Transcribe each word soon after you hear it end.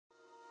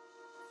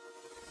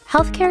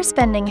Healthcare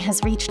spending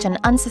has reached an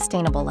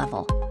unsustainable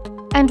level.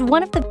 And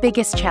one of the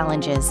biggest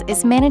challenges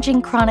is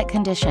managing chronic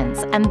conditions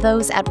and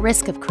those at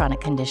risk of chronic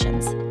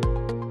conditions.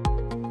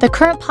 The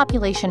current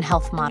population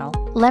health model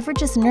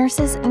leverages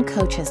nurses and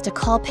coaches to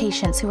call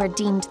patients who are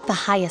deemed the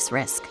highest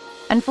risk.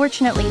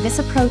 Unfortunately, this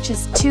approach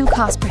is too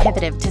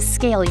cost-prohibitive to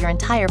scale your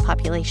entire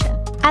population.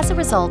 As a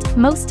result,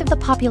 most of the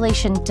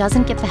population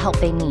doesn't get the help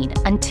they need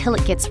until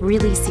it gets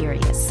really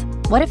serious.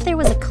 What if there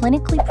was a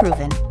clinically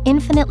proven,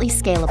 infinitely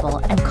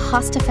scalable, and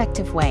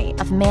cost-effective way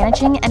of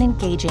managing and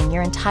engaging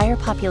your entire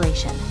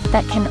population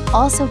that can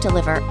also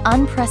deliver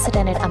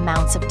unprecedented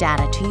amounts of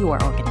data to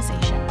your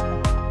organization?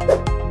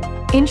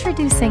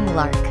 Introducing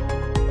Lark.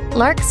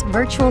 Lark's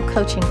virtual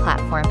coaching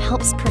platform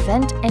helps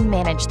prevent and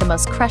manage the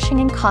most crushing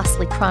and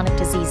costly chronic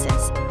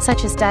diseases,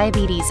 such as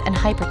diabetes and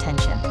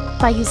hypertension,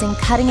 by using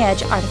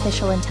cutting-edge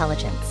artificial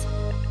intelligence.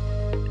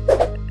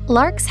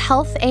 Lark's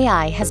Health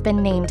AI has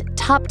been named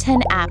Top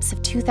 10 Apps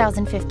of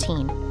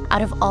 2015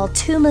 out of all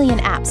 2 million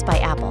apps by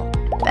Apple,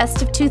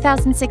 Best of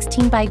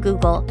 2016 by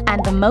Google,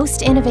 and the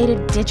Most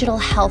Innovative Digital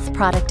Health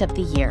Product of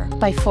the Year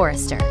by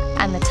Forrester,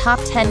 and the Top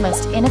 10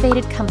 Most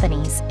Innovative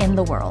Companies in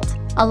the World,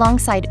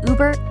 alongside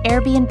Uber,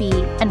 Airbnb,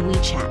 and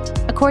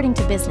WeChat, according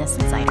to Business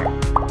Insider.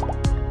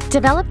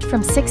 Developed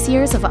from 6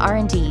 years of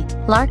R&D,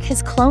 Lark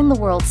has cloned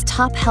the world's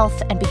top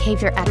health and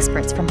behavior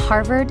experts from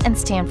Harvard and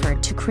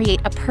Stanford to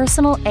create a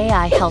personal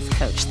AI health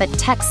coach that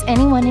texts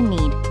anyone in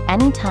need,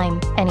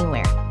 anytime,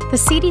 anywhere. The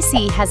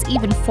CDC has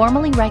even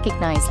formally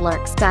recognized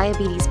Lark's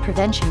Diabetes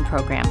Prevention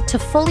program to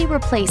fully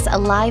replace a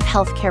live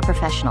healthcare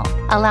professional,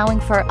 allowing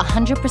for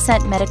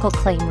 100% medical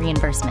claim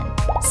reimbursement.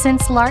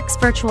 Since Lark's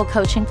virtual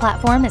coaching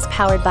platform is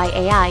powered by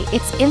AI,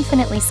 it's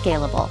infinitely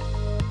scalable.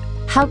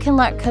 How can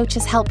Lark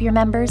coaches help your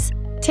members?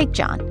 Take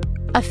John,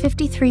 a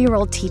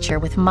 53-year-old teacher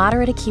with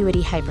moderate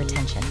acuity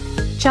hypertension.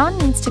 John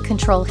needs to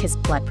control his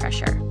blood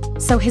pressure,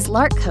 so his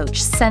Lark coach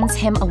sends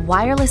him a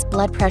wireless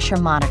blood pressure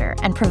monitor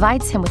and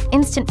provides him with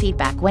instant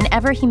feedback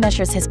whenever he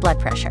measures his blood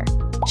pressure.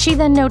 She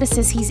then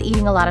notices he's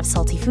eating a lot of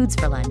salty foods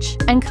for lunch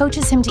and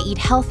coaches him to eat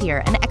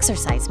healthier and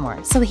exercise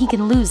more so he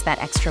can lose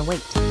that extra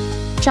weight.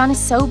 John is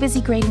so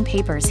busy grading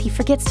papers he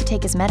forgets to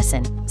take his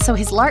medicine, so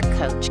his Lark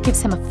coach gives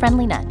him a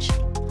friendly nudge.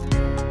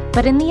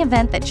 But in the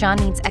event that John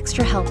needs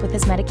extra help with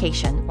his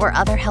medication or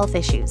other health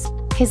issues,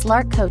 his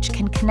Lark coach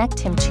can connect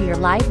him to your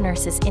live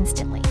nurses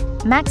instantly,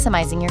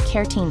 maximizing your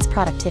care team's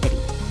productivity.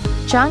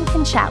 John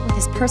can chat with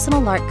his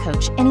personal Lark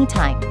coach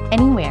anytime,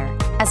 anywhere,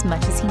 as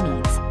much as he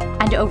needs.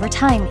 And over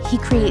time, he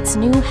creates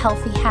new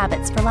healthy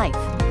habits for life.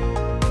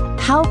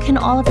 How can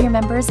all of your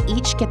members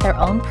each get their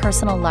own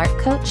personal Lark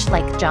coach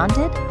like John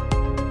did?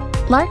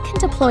 Lark can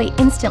deploy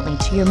instantly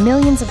to your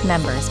millions of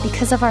members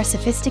because of our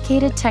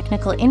sophisticated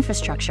technical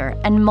infrastructure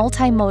and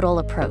multimodal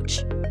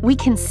approach. We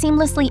can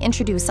seamlessly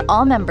introduce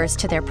all members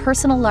to their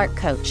personal Lark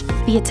coach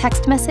via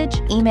text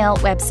message, email,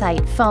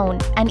 website, phone,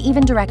 and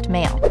even direct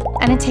mail.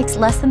 And it takes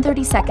less than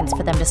 30 seconds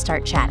for them to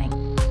start chatting.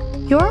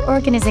 Your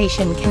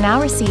organization can now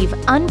receive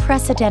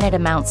unprecedented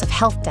amounts of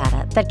health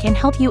data that can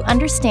help you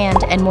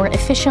understand and more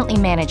efficiently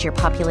manage your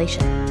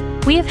population.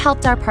 We have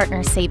helped our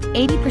partners save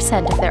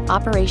 80% of their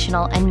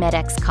operational and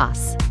MedEx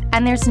costs.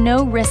 And there's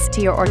no risk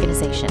to your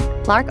organization.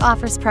 Lark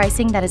offers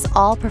pricing that is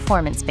all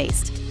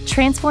performance-based.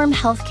 Transform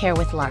healthcare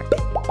with Lark.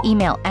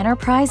 Email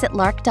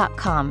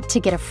enterprise@lark.com to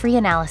get a free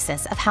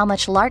analysis of how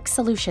much Lark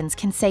solutions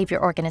can save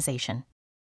your organization.